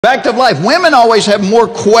Fact of life, women always have more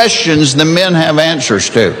questions than men have answers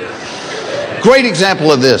to. Great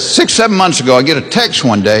example of this. 6, 7 months ago, I get a text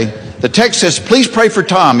one day. The text says, please pray for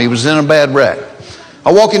Tom. He was in a bad wreck.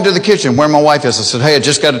 I walk into the kitchen where my wife is. I said, hey, I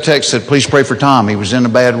just got a text that said, please pray for Tom. He was in a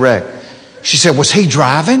bad wreck. She said, was he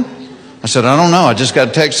driving? I said, I don't know. I just got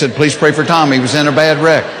a text that said, please pray for Tom. He was in a bad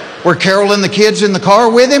wreck. Were Carol and the kids in the car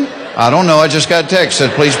with him? I don't know. I just got a text that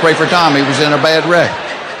said, please pray for Tom. He was in a bad wreck.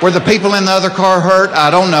 Were the people in the other car hurt? I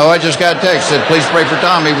don't know. I just got a text that said, please pray for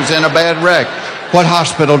Tom. He was in a bad wreck. What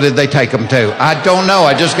hospital did they take him to? I don't know.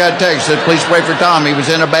 I just got a text that said, please pray for Tom. He was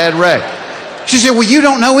in a bad wreck. She said, well, you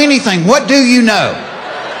don't know anything. What do you know?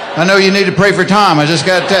 I know you need to pray for Tom. I just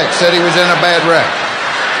got a text that said he was in a bad wreck.